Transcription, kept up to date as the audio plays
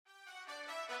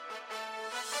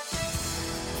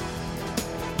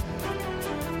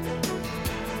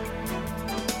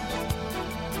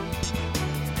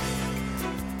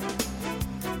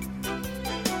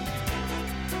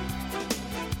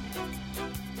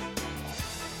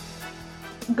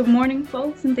Good morning,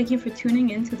 folks, and thank you for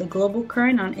tuning in to the Global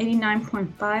Current on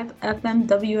 89.5 FM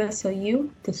WSOU,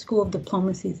 the School of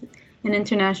Diplomacy and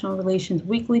International Relations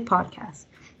weekly podcast.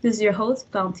 This is your host,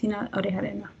 Valentina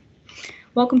Orejarena.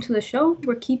 Welcome to the show.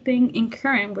 We're keeping in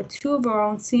current with two of our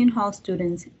own Seton Hall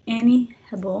students, Annie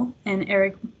Hebel and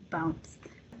Eric Bounce.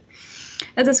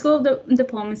 At the School of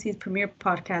Diplomacy's premier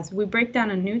podcast, we break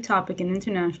down a new topic in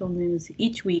international news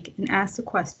each week and ask the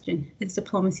question, is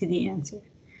diplomacy the answer?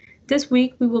 This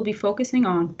week, we will be focusing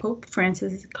on Pope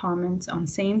Francis' comments on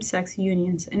same-sex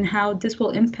unions and how this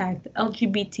will impact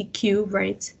LGBTQ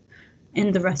rights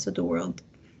in the rest of the world.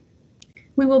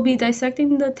 We will be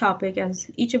dissecting the topic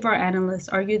as each of our analysts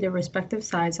argue their respective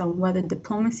sides on whether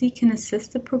diplomacy can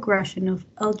assist the progression of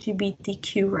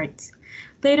LGBTQ rights.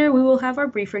 Later, we will have our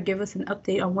briefer give us an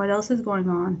update on what else is going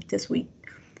on this week.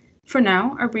 For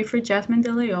now, our briefer Jasmine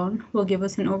De Leon will give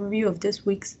us an overview of this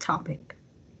week's topic.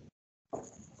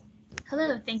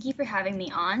 Hello, thank you for having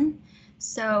me on.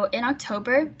 So in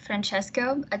October,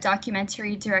 Francesco, a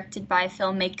documentary directed by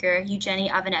filmmaker Eugeni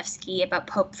Avanevsky about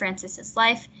Pope Francis's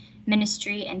life,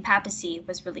 ministry, and papacy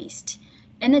was released.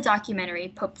 In the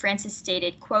documentary, Pope Francis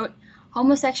stated, quote,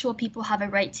 "Homosexual people have a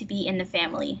right to be in the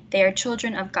family. They are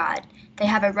children of God. They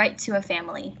have a right to a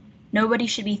family. Nobody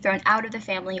should be thrown out of the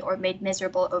family or made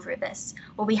miserable over this.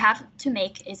 What we have to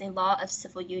make is a law of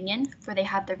civil union, for they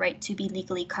have the right to be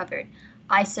legally covered.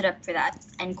 I stood up for that,"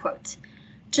 end quote.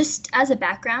 Just as a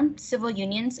background, civil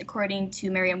unions, according to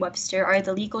Merriam-Webster, are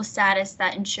the legal status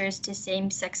that ensures to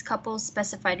same-sex couples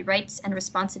specified rights and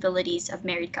responsibilities of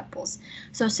married couples.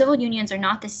 So civil unions are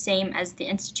not the same as the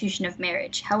institution of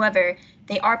marriage. However,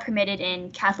 they are permitted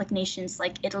in Catholic nations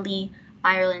like Italy,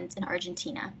 Ireland, and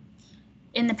Argentina.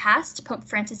 In the past, Pope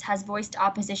Francis has voiced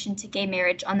opposition to gay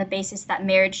marriage on the basis that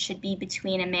marriage should be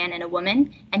between a man and a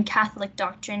woman, and Catholic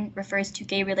doctrine refers to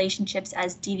gay relationships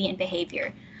as deviant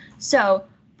behavior. So,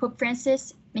 Pope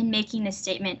Francis, in making this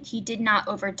statement, he did not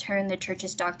overturn the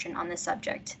Church's doctrine on this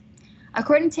subject.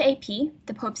 According to AP,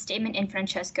 the Pope's statement in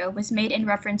Francesco was made in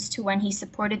reference to when he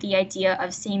supported the idea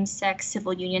of same-sex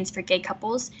civil unions for gay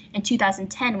couples in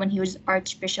 2010 when he was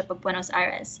Archbishop of Buenos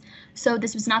Aires. So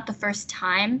this was not the first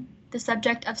time the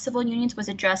subject of civil unions was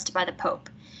addressed by the Pope.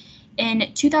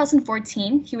 In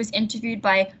 2014, he was interviewed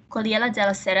by Corriere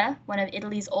della Sera, one of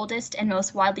Italy's oldest and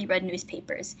most widely read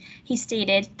newspapers. He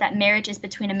stated that marriage is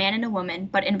between a man and a woman,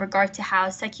 but in regard to how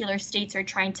secular states are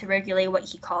trying to regulate what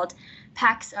he called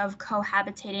pacts of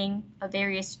cohabitating of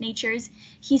various natures,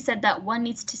 he said that one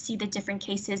needs to see the different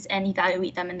cases and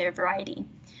evaluate them in their variety.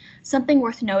 Something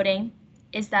worth noting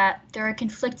is that there are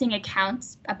conflicting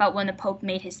accounts about when the Pope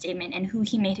made his statement and who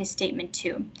he made his statement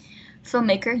to.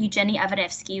 Filmmaker Eugeni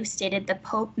Avanevsky stated the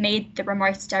Pope made the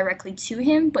remarks directly to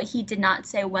him, but he did not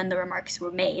say when the remarks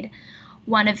were made.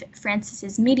 One of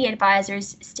Francis's media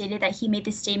advisors stated that he made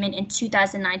the statement in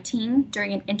 2019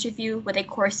 during an interview with a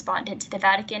correspondent to the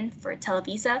Vatican for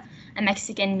Televisa, a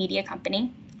Mexican media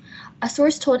company. A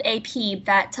source told AP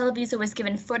that Televisa was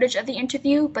given footage of the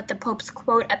interview, but the Pope's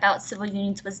quote about civil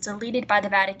unions was deleted by the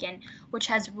Vatican, which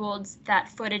has ruled that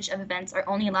footage of events are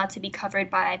only allowed to be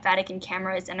covered by Vatican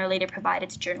cameras and are later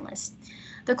provided to journalists.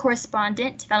 The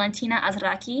correspondent, Valentina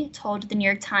Azraki, told the New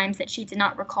York Times that she did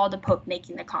not recall the Pope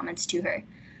making the comments to her.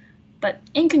 But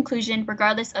in conclusion,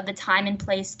 regardless of the time and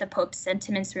place the Pope's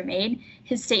sentiments were made,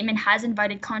 his statement has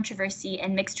invited controversy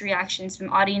and mixed reactions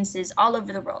from audiences all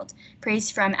over the world, praise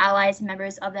from allies and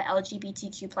members of the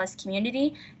LGBTQ+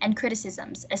 community, and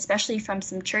criticisms, especially from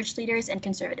some church leaders and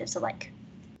conservatives alike.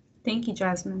 Thank you,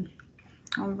 Jasmine.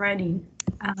 Alrighty.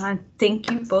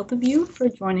 Thank you, both of you, for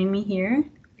joining me here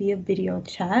via video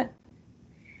chat.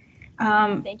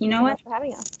 Thank you so much for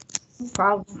having us. No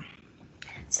problem.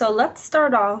 So let's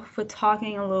start off with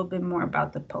talking a little bit more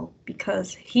about the Pope,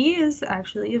 because he is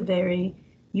actually a very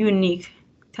unique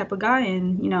type of guy.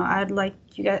 And, I'd like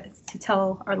you guys to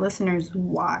tell our listeners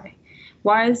why.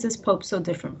 Why is this Pope so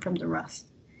different from the rest?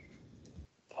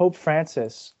 Pope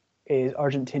Francis is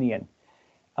Argentinian,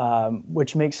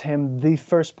 which makes him the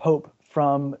first Pope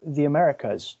from the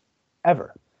Americas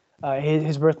ever.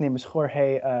 His birth name is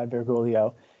Jorge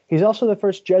Bergoglio. He's also the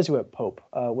first Jesuit Pope,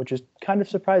 which is kind of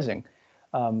surprising.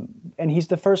 And he's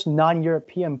the first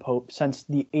non-European Pope since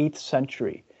the 8th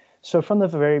century. So from the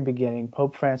very beginning,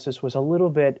 Pope Francis was a little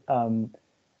bit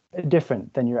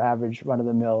different than your average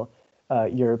run-of-the-mill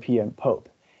European Pope.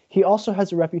 He also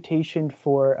has a reputation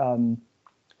for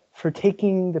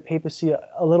taking the papacy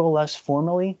a little less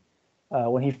formally.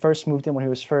 When he first moved in, when he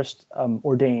was first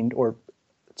ordained or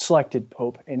selected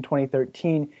Pope in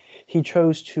 2013, he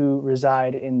chose to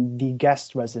reside in the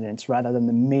guest residence rather than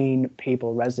the main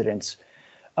papal residence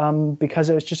because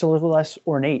it was just a little less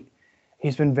ornate.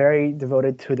 He's been very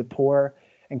devoted to the poor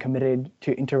and committed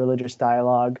to interreligious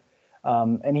dialogue.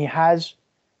 And he has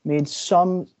made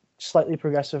some slightly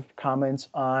progressive comments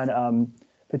on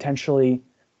potentially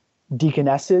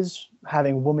deaconesses,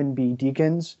 having women be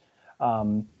deacons.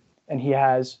 And he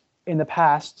has, in the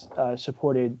past,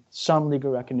 supported some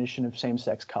legal recognition of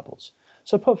same-sex couples.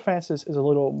 So Pope Francis is a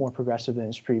little more progressive than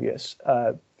his previous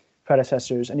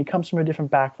predecessors, and he comes from a different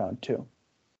background, too.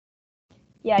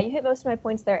 Yeah, you hit most of my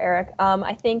points there, Eric.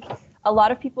 I think a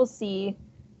lot of people see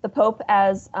the Pope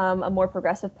as a more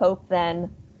progressive Pope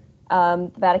than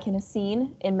the Vatican has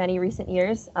seen in many recent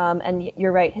years. And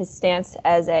you're right, his stance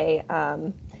as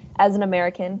an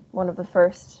American, one of the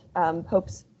first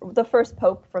popes, the first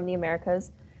Pope from the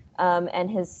Americas, and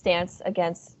his stance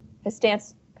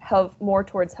more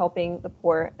towards helping the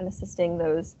poor and assisting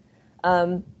those.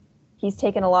 He's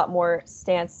taken a lot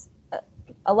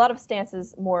of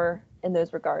stances more in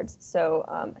those regards.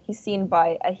 So he's seen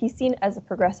as a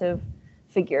progressive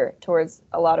figure towards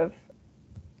a lot of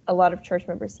church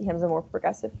members see him as a more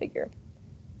progressive figure.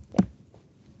 Yeah.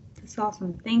 That's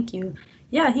awesome. Thank you.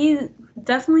 Yeah, he's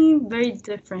definitely very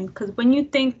different, because when you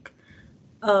think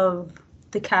of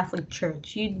the Catholic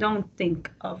Church, you don't think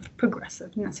of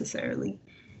progressive necessarily.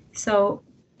 So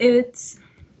it's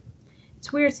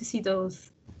weird to see those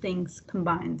things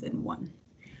combined in one.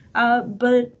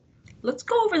 But let's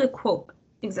go over the quote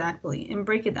exactly and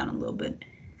break it down a little bit.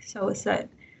 So it said,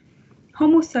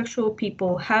 homosexual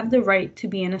people have the right to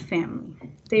be in a family.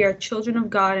 They are children of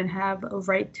God and have a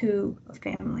right to a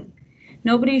family.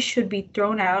 Nobody should be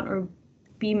thrown out or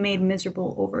be made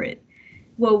miserable over it.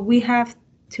 What we have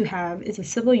to have is a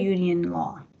civil union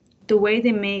law. That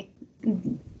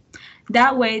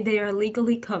way they are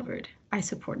legally covered. I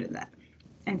supported that.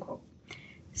 End quote.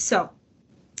 So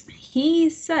he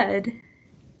said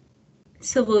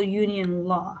civil union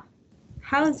law.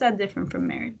 How is that different from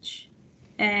marriage?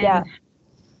 And yeah.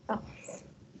 Oh,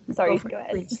 sorry, go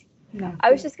ahead. Please. No,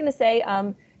 I was just going to say,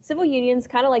 civil unions,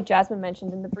 kind of like Jasmine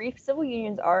mentioned in the brief, civil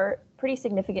unions are pretty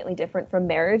significantly different from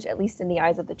marriage, at least in the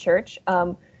eyes of the church.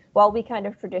 While we kind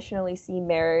of traditionally see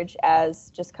marriage as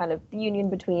just kind of the union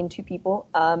between two people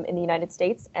in the United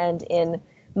States, and in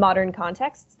modern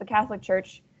contexts, the Catholic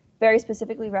Church very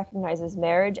specifically recognizes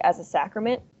marriage as a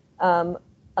sacrament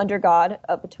under God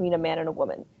between a man and a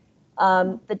woman.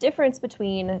 The difference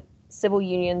between civil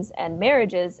unions and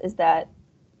marriages is that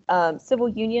civil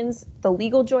unions, the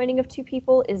legal joining of two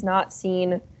people, is not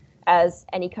seen as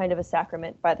any kind of a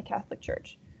sacrament by the Catholic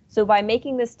Church. So by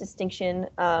making this distinction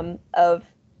of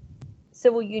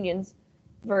civil unions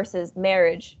versus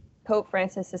marriage, Pope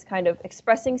Francis is kind of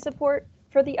expressing support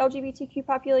for the LGBTQ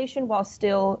population while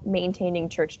still maintaining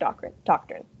church doctrine.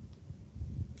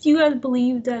 Do you guys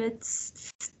believe that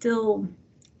it's still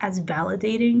as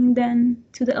validating then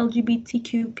to the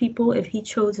LGBTQ people if he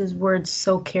chose his words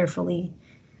so carefully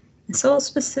and so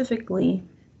specifically?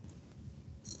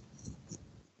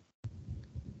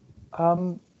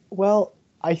 Well,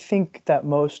 I think that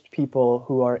most people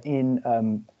who are in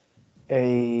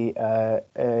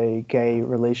a gay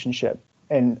relationship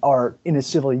and are in a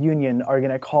civil union are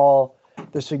going to call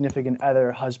their significant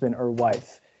other husband or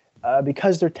wife.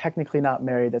 Because they're technically not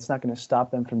married, that's not going to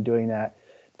stop them from doing that.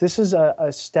 This is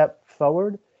a step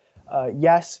forward.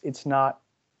 Yes, it's not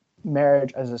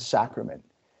marriage as a sacrament.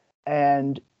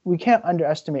 And we can't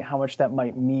underestimate how much that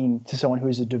might mean to someone who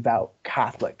is a devout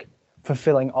Catholic,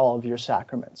 fulfilling all of your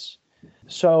sacraments.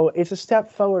 So it's a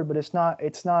step forward, but it's not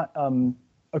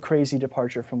a crazy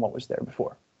departure from what was there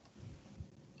before.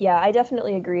 Yeah, I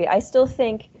definitely agree. I still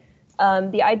think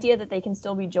the idea that they can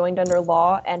still be joined under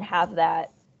law and have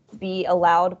that be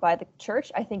allowed by the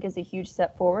church, I think, is a huge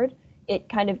step forward. It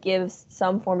kind of gives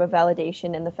some form of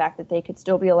validation in the fact that they could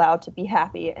still be allowed to be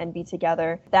happy and be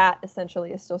together. That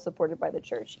essentially is still supported by the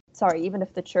church. Sorry, even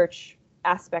if the church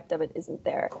aspect of it isn't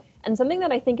there. And something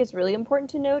that I think is really important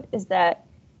to note is that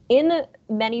in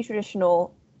many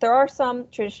there are some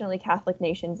traditionally Catholic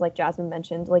nations, like Jasmine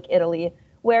mentioned, like Italy,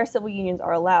 where civil unions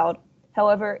are allowed.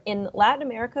 However, in Latin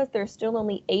America, there's still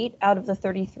only 8 out of the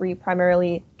 33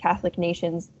 primarily Catholic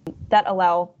nations that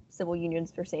allow civil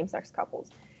unions for same-sex couples.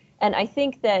 And I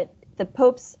think that the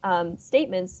Pope's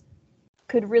statements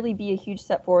could really be a huge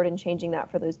step forward in changing that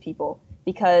for those people,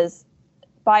 because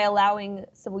by allowing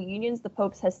civil unions, the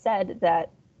Pope has said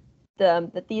that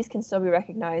these can still be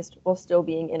recognized while still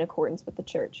being in accordance with the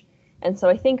church. And so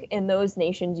I think in those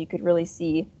nations, you could really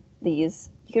see these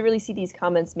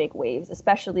comments make waves,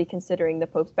 especially considering the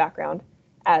Pope's background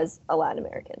as a Latin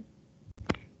American.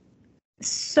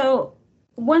 So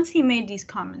once he made these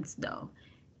comments, though,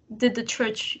 did the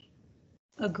church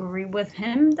agree with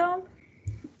him, though?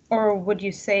 or would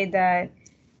you say that,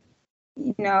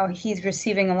 he's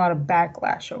receiving a lot of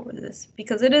backlash over this?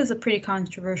 Because it is a pretty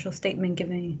controversial statement,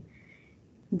 given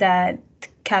that the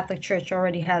Catholic Church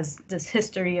already has this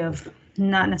history of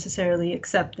not necessarily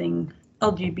accepting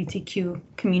LGBTQ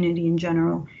community in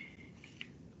general.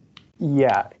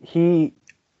 Yeah,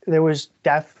 there was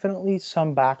definitely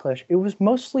some backlash. It was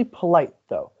mostly polite,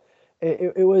 though.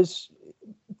 It was,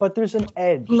 but there's an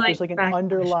edge. There's like an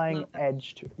underlying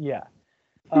edge to, yeah.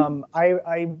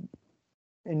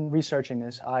 In researching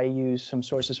this, I used some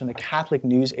sources from the Catholic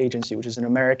News Agency, which is an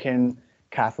American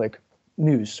Catholic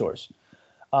news source.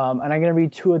 And I'm going to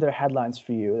read two of their headlines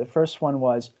for you. The first one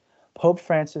was, Pope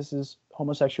Francis's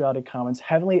homosexuality comments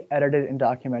heavily edited in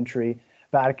documentary,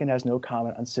 Vatican has no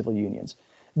comment on civil unions.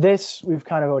 This we've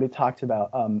kind of already talked about.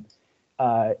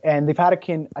 And the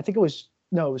Vatican, I think it was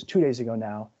 2 days ago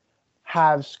now,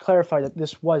 has clarified that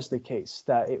this was the case,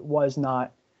 that it was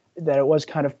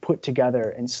kind of put together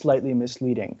and slightly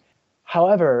misleading.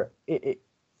 However,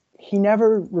 he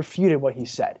never refuted what he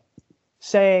said,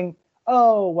 saying,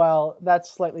 oh, well,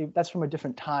 that's from a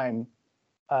different time.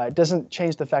 It doesn't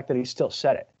change the fact that he still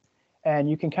said it. And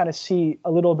you can kind of see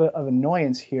a little bit of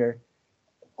annoyance here.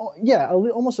 Yeah,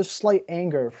 almost a slight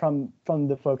anger from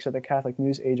the folks at the Catholic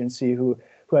News Agency who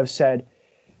have said,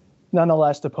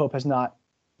 nonetheless, the Pope has not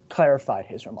clarified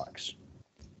his remarks.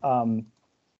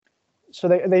 So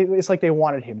it's like they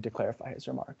wanted him to clarify his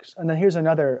remarks. And then here's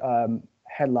another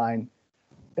headline,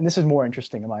 and this is more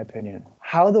interesting in my opinion.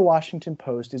 How the Washington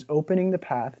Post is opening the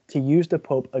path to use the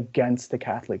Pope against the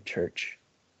Catholic Church.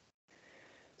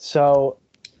 So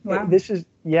wow.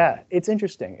 It's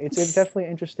interesting. It's definitely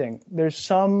interesting. There's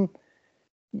a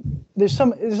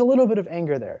little bit of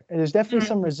anger there. And there's definitely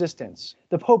some resistance.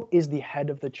 The Pope is the head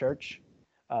of the church.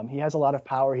 He has a lot of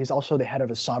power. He's also the head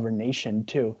of a sovereign nation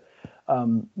too.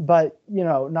 But,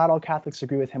 not all Catholics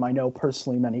agree with him. I know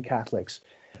personally many Catholics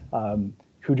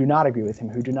who do not agree with him,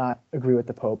 who do not agree with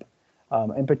the Pope.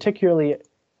 And particularly,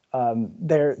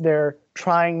 they're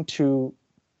trying to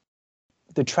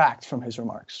detract from his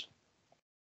remarks.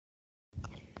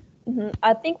 Mm-hmm.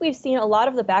 I think we've seen a lot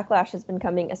of the backlash has been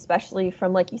coming, especially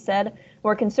from, like you said,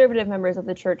 more conservative members of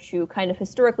the church who kind of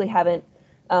historically haven't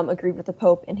agreed with the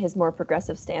Pope in his more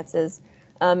progressive stances.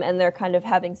 And they're kind of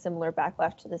having similar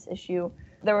backlash to this issue.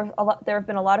 There have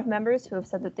been a lot of members who have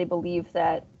said that they believe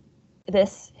that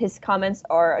his comments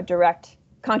are a direct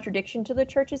contradiction to the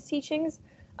church's teachings,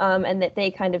 and that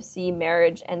they kind of see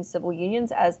marriage and civil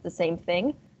unions as the same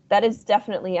thing. That is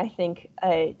definitely, I think,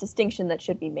 a distinction that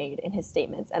should be made in his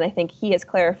statements. And I think he has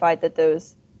clarified that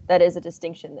that is a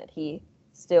distinction that he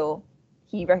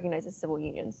recognizes civil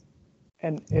unions.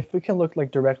 And if we can look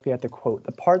directly at the quote,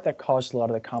 the part that caused a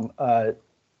lot of the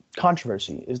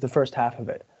controversy is the first half of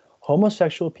it.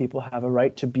 Homosexual people have a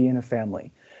right to be in a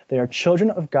family. They are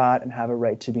children of God and have a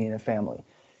right to be in a family.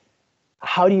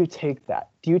 How do you take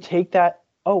that? Do you take that,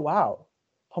 oh, wow,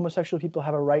 homosexual people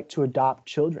have a right to adopt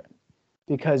children?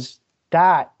 Because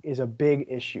that is a big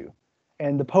issue.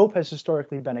 And the Pope has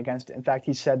historically been against it. In fact,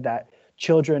 he said that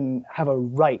children have a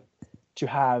right to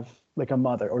have a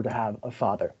mother or to have a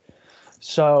father.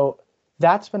 So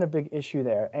that's been a big issue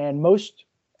there. And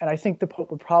I think the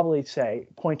Pope would probably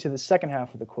point to the second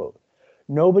half of the quote,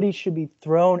 nobody should be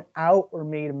thrown out or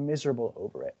made miserable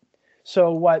over it.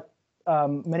 So what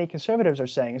many conservatives are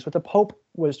saying is what the Pope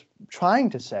was trying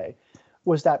to say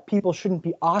was that people shouldn't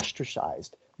be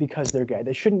ostracized because they're gay.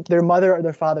 Their mother or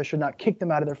their father should not kick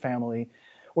them out of their family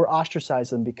or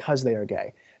ostracize them because they are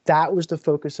gay. That was the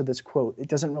focus of this quote. It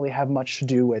doesn't really have much to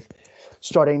do with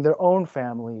starting their own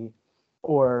family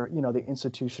or, the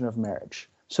institution of marriage.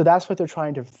 So that's what they're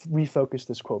trying to refocus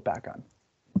this quote back on.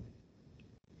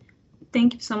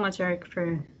 Thank you so much, Eric,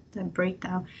 for that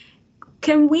breakdown.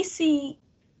 Can we see,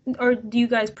 or do you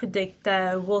guys predict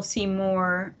that we'll see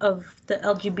more of the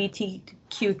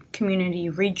LGBTQ community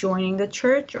rejoining the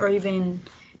church or even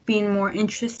being more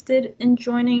interested in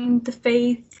joining the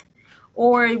faith?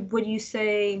 Or would you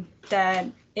say that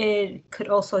it could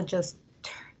also just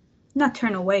not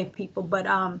turn away people, but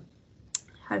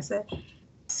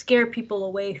scare people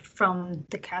away from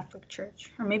the Catholic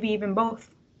Church, or maybe even both?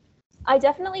 I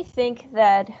definitely think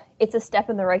that it's a step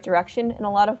in the right direction in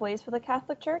a lot of ways for the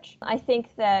Catholic Church. I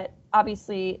think that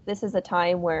obviously this is a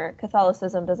time where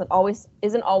Catholicism isn't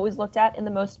always looked at in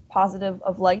the most positive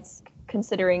of lights,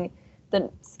 considering the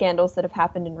scandals that have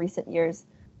happened in recent years.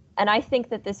 And I think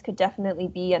that this could definitely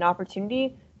be an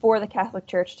opportunity for the Catholic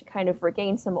Church to kind of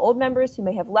regain some old members who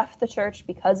may have left the church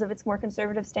because of its more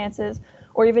conservative stances,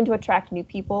 or even to attract new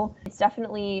people. It's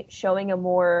definitely showing a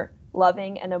more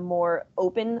loving and a more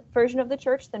open version of the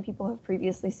church than people have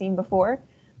previously seen before.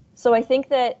 So I think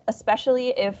that especially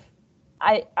if,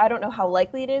 I don't know how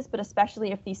likely it is, but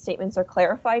especially if these statements are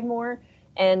clarified more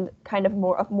and kind of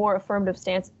a more affirmative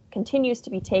stance continues to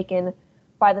be taken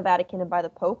by the Vatican and by the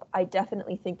Pope, I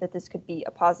definitely think that this could be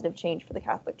a positive change for the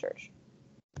Catholic Church.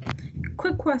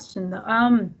 Quick question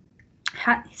though.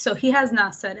 So he has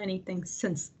not said anything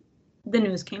since the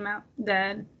news came out,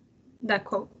 that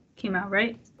quote came out,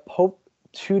 right? Pope,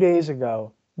 2 days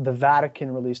ago, the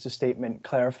Vatican released a statement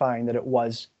clarifying that it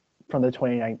was from the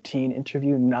 2019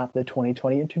 interview, not the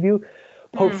 2020 interview.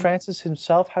 Pope Francis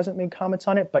himself hasn't made comments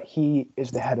on it, but he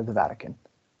is the head of the Vatican.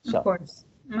 So, of course.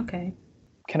 Okay.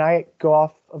 can I go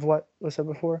off of what was said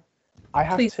before?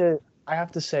 Please. I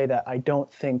have to say that I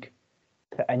don't think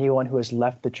that anyone who has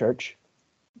left the church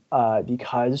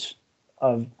because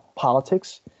of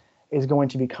politics is going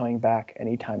to be coming back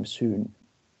anytime soon.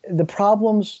 The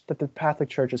problems that the Catholic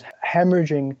Church is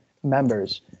hemorrhaging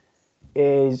members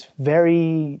is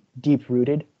very deep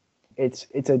rooted. It's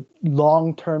a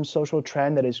long-term social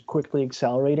trend that is quickly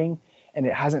accelerating, and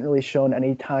it hasn't really shown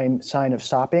any sign of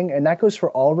stopping. And that goes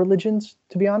for all religions,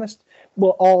 to be honest.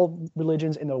 Well, all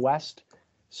religions in the West.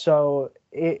 So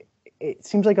it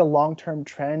seems like a long-term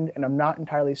trend, and I'm not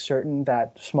entirely certain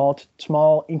that small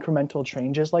incremental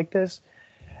changes like this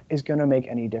is going to make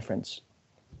any difference.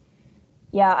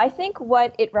 Yeah, I think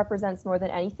what it represents more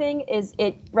than anything is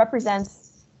it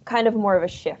represents kind of more of a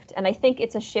shift. And I think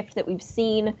it's a shift that we've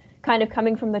seen kind of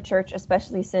coming from the church,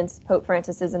 especially since Pope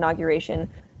Francis's inauguration.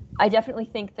 I definitely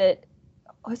think that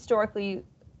historically,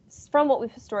 from what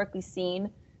we've historically seen,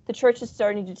 the church is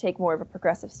starting to take more of a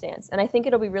progressive stance. And I think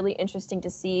it'll be really interesting to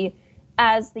see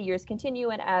as the years continue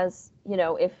and as,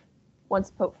 if once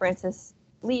Pope Francis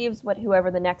leaves,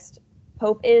 whoever the next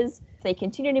pope is, they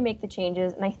continue to make the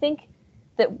changes. And I think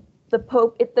that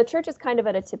the church is kind of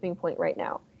at a tipping point right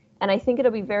now. And I think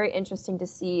it'll be very interesting to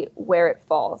see where it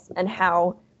falls and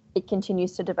how it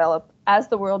continues to develop as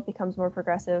the world becomes more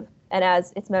progressive and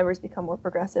as its members become more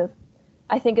progressive.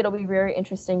 I think it'll be very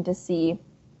interesting to see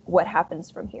what happens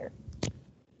from here.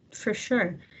 For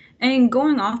sure. And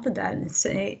going off of that,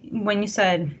 when you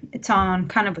said it's on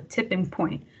kind of a tipping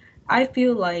point, I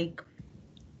feel like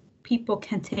people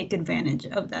can take advantage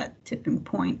of that tipping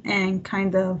point and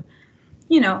kind of,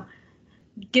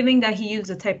 given that he used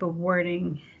the type of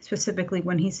wording specifically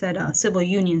when he said civil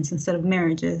unions instead of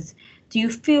marriages, do you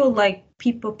feel like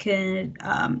people can,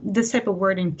 this type of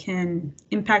wording can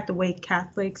impact the way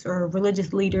Catholics or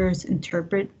religious leaders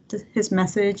interpret his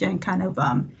message and kind of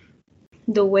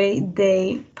the way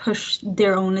they push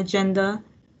their own agenda,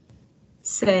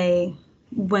 say,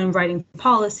 when writing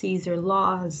policies or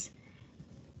laws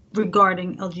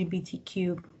regarding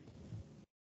LGBTQ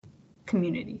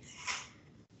communities?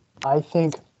 I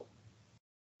think,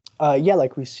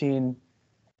 like we've seen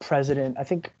I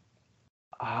think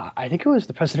it was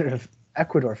the president of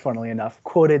Ecuador, funnily enough,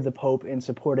 quoted the Pope in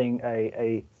supporting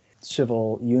a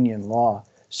civil union law.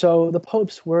 So the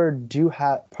Pope's words do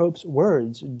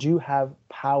have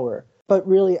power, but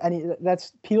really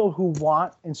that's people who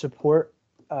want and support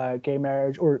gay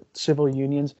marriage or civil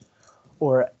unions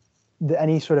or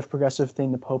any sort of progressive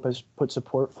thing the Pope has put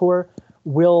support for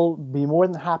will be more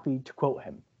than happy to quote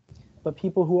him. But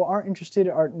people who aren't interested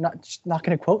are not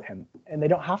going to quote him, and they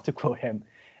don't have to quote him,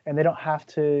 and they don't have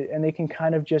to, and they can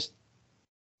kind of just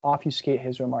obfuscate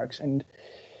his remarks and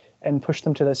push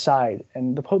them to the side.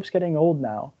 And the Pope's getting old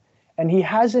now, and he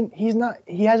has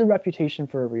a reputation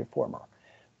for a reformer.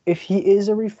 If he is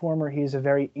a reformer, he is a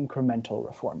very incremental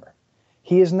reformer.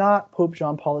 He is not Pope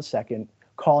John Paul II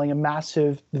calling a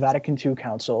massive Vatican II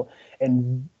council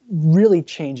and really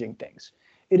changing things.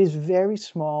 It is very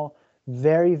small,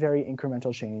 very, very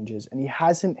incremental changes, and he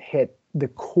hasn't hit the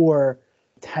core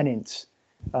tenets.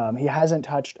 He hasn't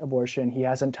touched abortion. He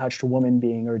hasn't touched women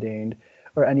being ordained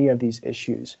or any of these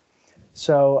issues.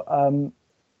 So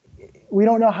we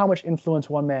don't know how much influence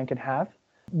one man can have.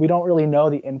 We don't really know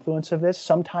the influence of this.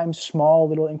 Sometimes small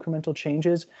little incremental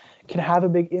changes can have a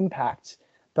big impact,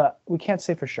 but we can't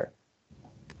say for sure.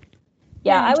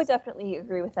 Yeah, I would definitely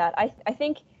agree with that. I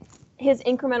think his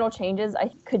incremental changes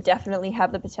could definitely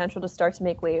have the potential to start to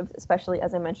make waves, especially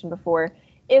as I mentioned before,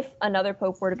 if another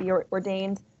pope were to be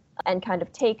ordained and kind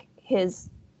of take his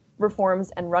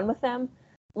reforms and run with them.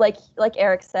 Like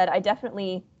Eric said, I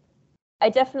definitely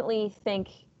think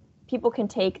people can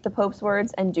take the Pope's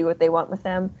words and do what they want with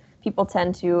them. People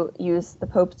tend to use the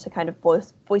Pope to kind of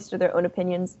voice their own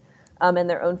opinions and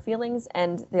their own feelings,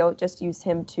 and they'll just use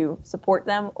him to support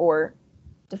them or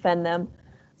defend them.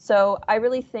 So I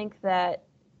really think that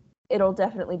it'll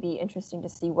definitely be interesting to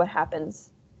see what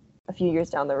happens a few years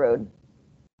down the road.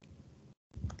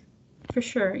 For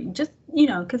sure. Just,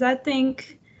 because I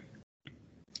think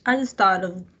I just thought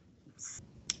of,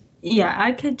 yeah,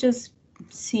 I could just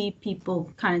see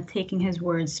people kind of taking his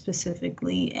words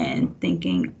specifically and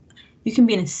thinking you can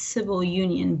be in a civil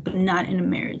union, but not in a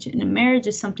marriage. And a marriage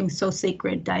is something so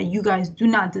sacred that you guys do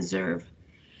not deserve.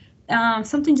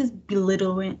 Something just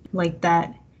belittling like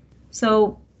that.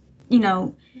 So, you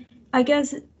know, I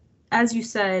guess, as you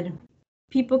said,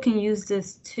 people can use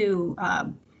this to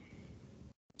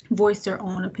voice their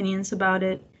own opinions about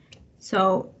it.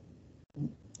 So,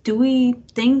 do we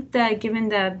think that given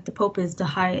that the Pope is the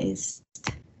highest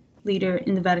leader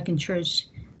in the Vatican Church,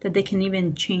 that they can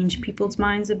even change people's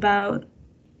minds about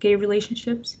gay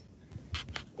relationships?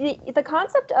 The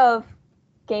concept of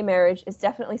gay marriage is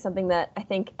definitely something that I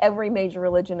think every major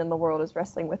religion in the world is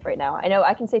wrestling with right now. I know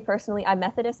I can say personally, I'm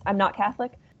Methodist, I'm not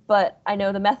Catholic, but I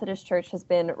know the Methodist Church has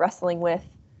been wrestling with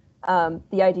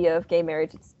the idea of gay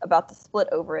marriage. It's about to split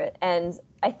over it. And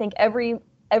I think every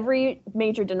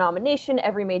major denomination,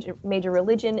 every major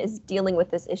religion is dealing with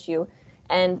this issue.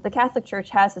 And the Catholic Church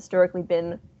has historically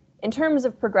been, in terms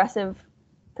of progressive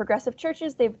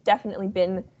churches, they've definitely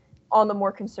been on the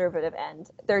more conservative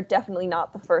end. They're definitely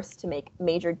not the first to make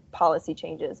major policy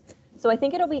changes. So I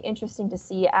think it'll be interesting to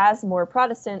see as more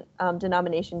Protestant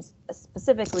denominations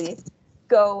specifically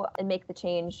go and make the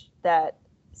change that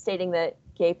stating that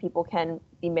gay people can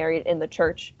be married in the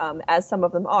church, as some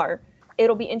of them are.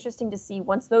 It'll be interesting to see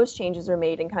once those changes are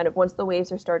made and kind of once the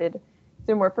waves are started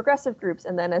through more progressive groups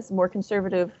and then as more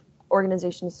conservative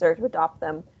organizations start to adopt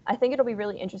them. I think it'll be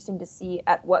really interesting to see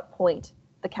at what point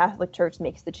the Catholic Church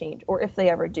makes the change, or if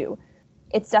they ever do.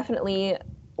 It's definitely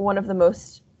one of the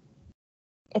most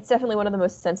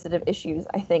sensitive issues,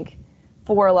 I think,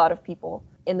 for a lot of people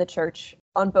in the church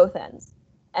on both ends.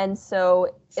 And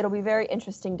so it'll be very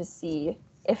interesting to see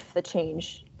if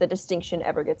the distinction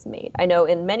ever gets made. I know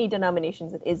in many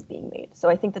denominations it is being made. So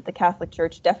I think that the Catholic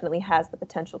Church definitely has the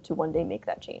potential to one day make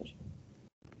that change.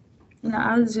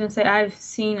 I was going to say, I've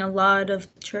seen a lot of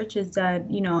churches that,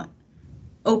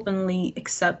 openly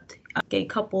accept gay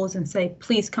couples and say,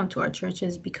 please come to our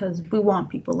churches because we want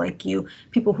people like you,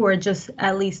 people who are just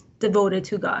at least devoted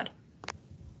to God.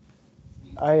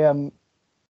 I don't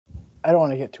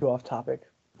want to get too off topic,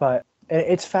 but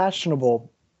it's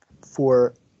fashionable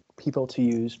for people,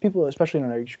 especially in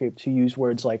our age group, to use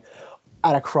words like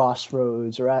at a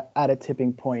crossroads or at a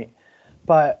tipping point.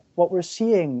 But what we're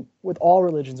seeing with all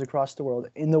religions across the world,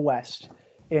 in the West,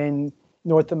 in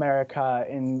North America,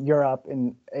 in Europe,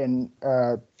 in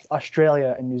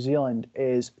Australia and New Zealand,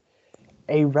 is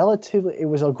it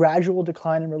was a gradual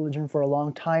decline in religion for a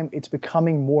long time. It's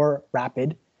becoming more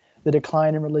rapid. The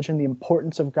decline in religion, the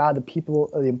importance of God that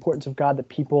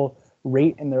people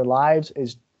rate in their lives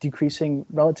is decreasing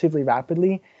relatively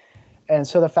rapidly. And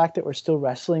so the fact that we're still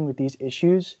wrestling with these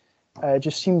issues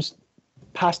just seems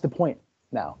past the point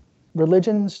now.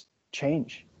 Religions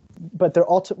change, but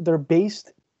they're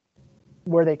based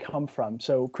where they come from.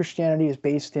 So Christianity is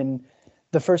based in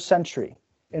the 1st century,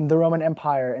 in the Roman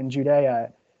Empire and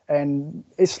Judea, and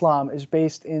Islam is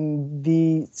based in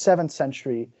the 7th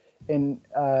century in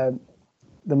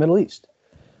the Middle East.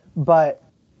 But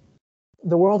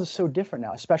the world is so different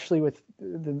now, especially with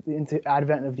the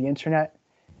advent of the internet,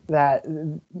 that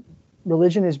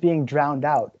religion is being drowned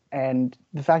out. And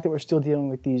the fact that we're still dealing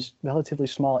with these relatively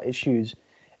small issues,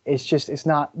 it's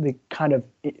not the kind of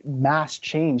mass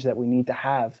change that we need to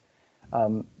have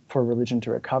for religion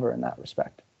to recover in that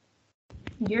respect.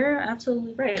 You're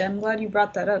absolutely right. I'm glad you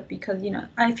brought that up because,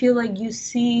 I feel like you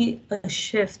see a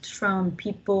shift from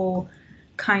people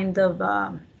kind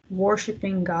of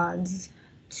worshiping gods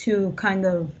to kind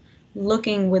of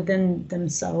looking within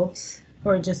themselves,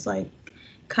 or just like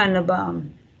kind of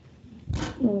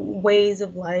ways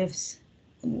of life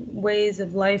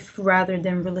rather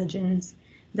than religions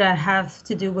that have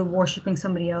to do with worshiping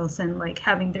somebody else and like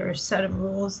having their set of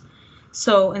rules.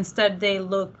 So instead they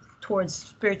look towards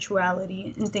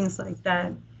spirituality and things like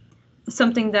that,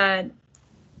 something that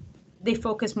they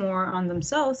focus more on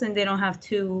themselves and they don't have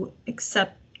to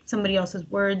accept somebody else's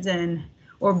words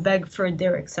or beg for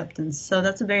their acceptance. So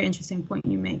that's a very interesting point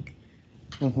you make.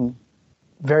 Mm-hmm.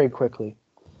 Very quickly,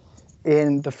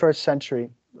 in the 1st century,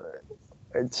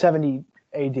 70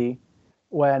 AD,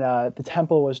 when the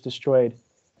temple was destroyed,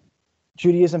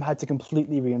 Judaism had to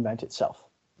completely reinvent itself.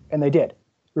 And they did.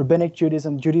 Rabbinic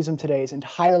Judaism today is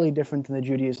entirely different than the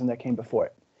Judaism that came before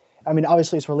it. I mean,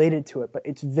 obviously it's related to it, but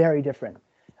it's very different.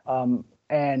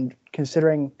 And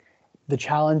considering the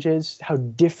challenges, how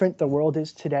different the world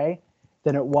is today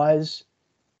than it was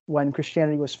when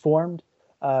Christianity was formed,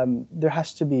 there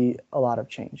has to be a lot of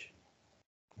change.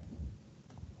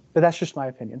 But that's just my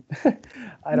opinion.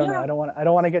 I don't know. I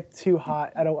don't want to get too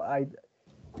hot.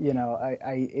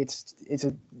 it's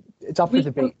up for We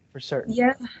debate for certain.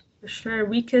 Yeah, for sure.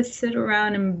 We could sit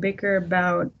around and bicker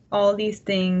about all these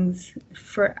things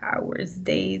for hours,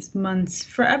 days, months,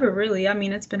 forever, really. I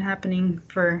mean, it's been happening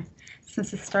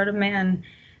since the start of man.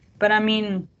 But I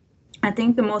mean, I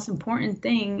think the most important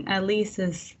thing, at least,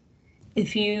 is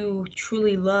if you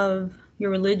truly love your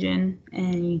religion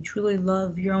and you truly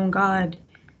love your own God,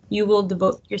 you will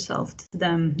devote yourself to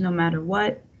them no matter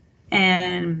what.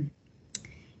 And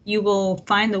you will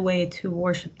find a way to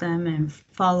worship them and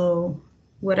follow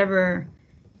whatever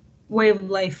way of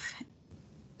life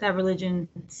that religion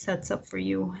sets up for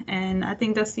you. And I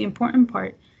think that's the important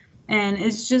part. And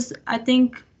it's just, I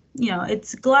think,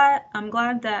 I'm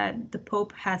glad that the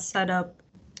Pope has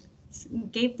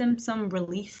gave them some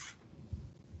relief,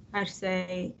 I'd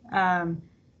say,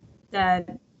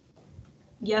 that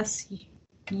yes,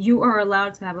 you are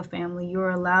allowed to have a family.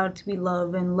 You're allowed to be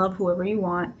loved and love whoever you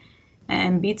want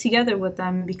and be together with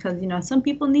them, because some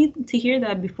people need to hear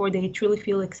that before they truly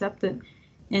feel accepted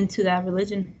into that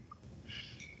religion.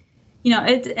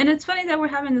 It's funny that we're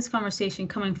having this conversation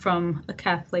coming from a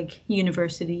Catholic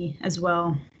university as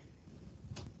well.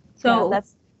 So yeah,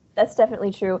 that's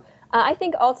definitely true. I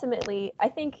think ultimately,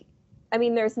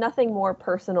 there's nothing more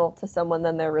personal to someone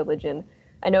than their religion.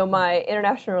 I know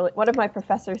one of my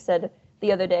professors said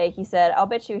the other day, he said, "I'll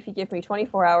bet you if you give me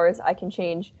 24 hours, I can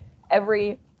change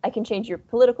your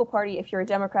political party. If you're a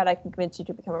Democrat, I can convince you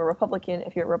to become a Republican.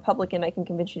 If you're a Republican, I can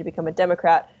convince you to become a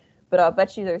Democrat. But I'll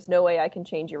bet you there's no way I can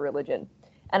change your religion."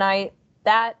 And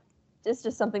that is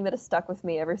just something that has stuck with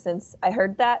me ever since I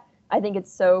heard that. I think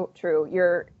it's so true.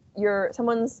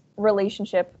 Someone's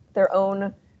relationship, their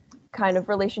own kind of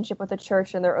relationship with the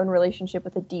church and their own relationship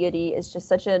with the deity is just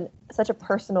such a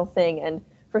personal thing. And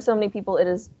for so many people, it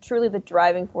is truly the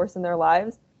driving force in their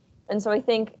lives. And so I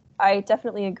think I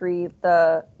definitely agree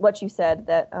what you said,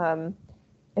 that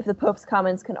if the Pope's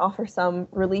comments can offer some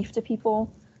relief to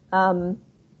people,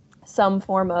 some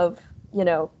form of,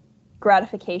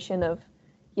 gratification of,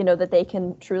 that they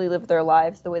can truly live their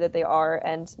lives the way that they are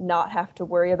and not have to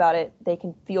worry about it. They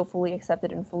can feel fully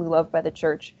accepted and fully loved by the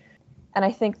church. And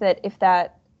I think that if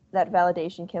that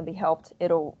validation can be helped,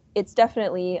 it's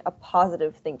definitely a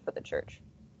positive thing for the church.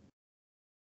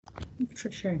 For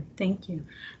sure. Thank you.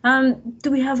 Do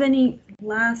we have any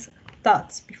last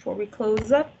thoughts before we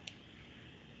close up?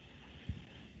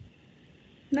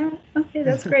 No? Okay,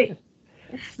 that's great.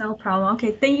 No problem.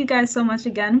 Okay, thank you guys so much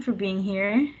again for being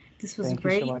here. This was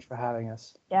great. Thank you so much for having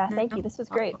us. Yeah, thank you. This was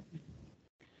great.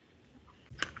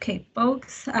 Okay,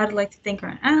 folks, I'd like to thank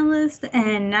our analyst,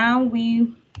 and now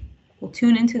we will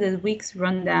tune into the week's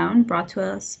rundown brought to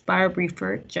us by our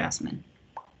briefer, Jasmine.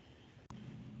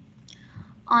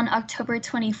 On October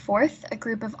 24th, a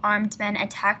group of armed men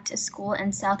attacked a school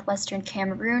in southwestern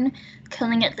Cameroon,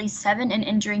 killing at least 7 and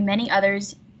injuring many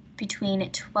others between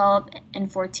 12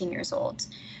 and 14 years old.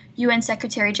 UN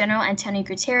Secretary General Antonio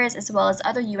Guterres, as well as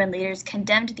other UN leaders,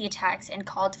 condemned the attacks and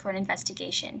called for an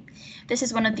investigation. This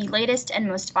is one of the latest and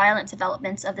most violent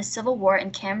developments of the civil war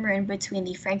in Cameroon between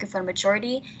the Francophone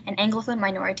majority and Anglophone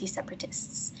minority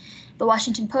separatists. The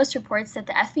Washington Post reports that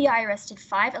the FBI arrested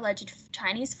 5 alleged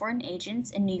Chinese foreign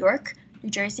agents in New York, New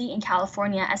Jersey, and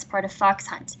California as part of Fox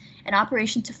Hunt, an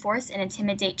operation to force and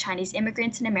intimidate Chinese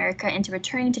immigrants in America into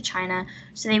returning to China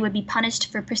so they would be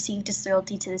punished for perceived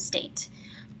disloyalty to the state.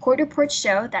 Court reports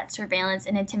show that surveillance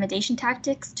and intimidation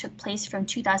tactics took place from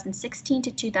 2016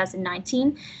 to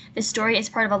 2019. This story is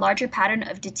part of a larger pattern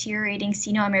of deteriorating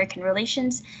Sino-American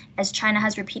relations, as China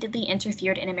has repeatedly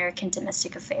interfered in American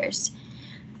domestic affairs.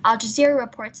 Al Jazeera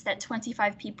reports that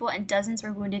 25 people and dozens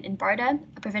were wounded in Barda,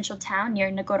 a provincial town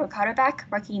near Nagorno-Karabakh,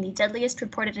 marking the deadliest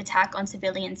reported attack on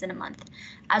civilians in a month.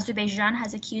 Azerbaijan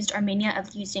has accused Armenia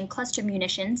of using cluster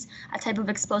munitions, a type of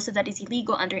explosive that is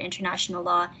illegal under international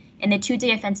law, in the 2-day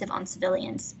offensive on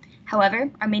civilians. However,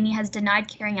 Armenia has denied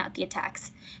carrying out the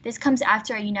attacks. This comes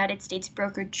after a United States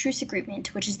brokered truce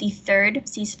agreement, which is the 3rd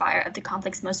ceasefire of the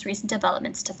conflict's most recent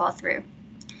developments to fall through.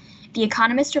 The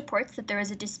Economist reports that there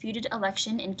was a disputed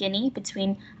election in Guinea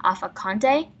between Alpha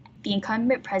Condé, the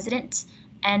incumbent president,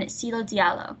 and Silo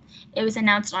Diallo. It was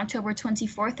announced on October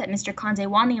 24th that Mr. Condé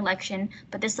won the election,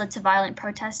 but this led to violent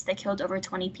protests that killed over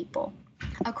 20 people.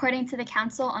 According to the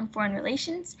Council on Foreign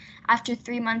Relations, after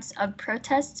 3 months of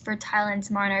protests for Thailand's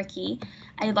monarchy,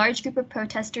 a large group of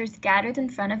protesters gathered in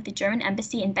front of the German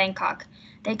embassy in Bangkok.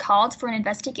 They called for an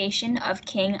investigation of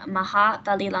King Maha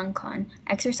Vajiralongkorn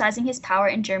exercising his power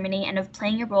in Germany and of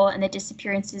playing a role in the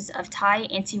disappearances of Thai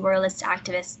anti-royalist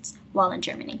activists while in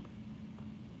Germany.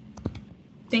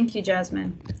 Thank you,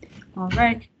 Jasmine. All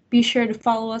right. Be sure to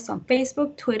follow us on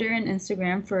Facebook, Twitter, and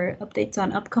Instagram for updates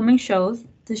on upcoming shows.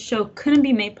 This show couldn't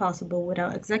be made possible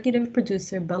without executive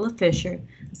producer Bella Fisher,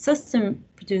 assistant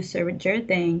producer Jared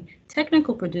Dang,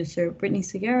 technical producer Brittany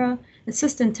Segura,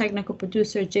 assistant technical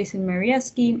producer Jason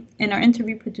Marieski, and our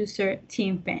interview producer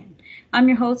Team Fan. I'm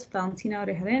your host, Valentina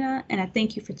Orejarena, and I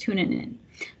thank you for tuning in.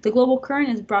 The Global Current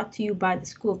is brought to you by the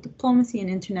School of Diplomacy and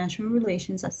International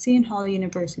Relations at Seton Hall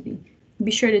University.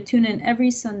 Be sure to tune in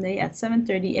every Sunday at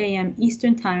 7:30 a.m.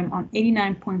 Eastern Time on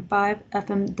 89.5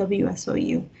 FM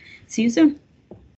WSOU. See you soon.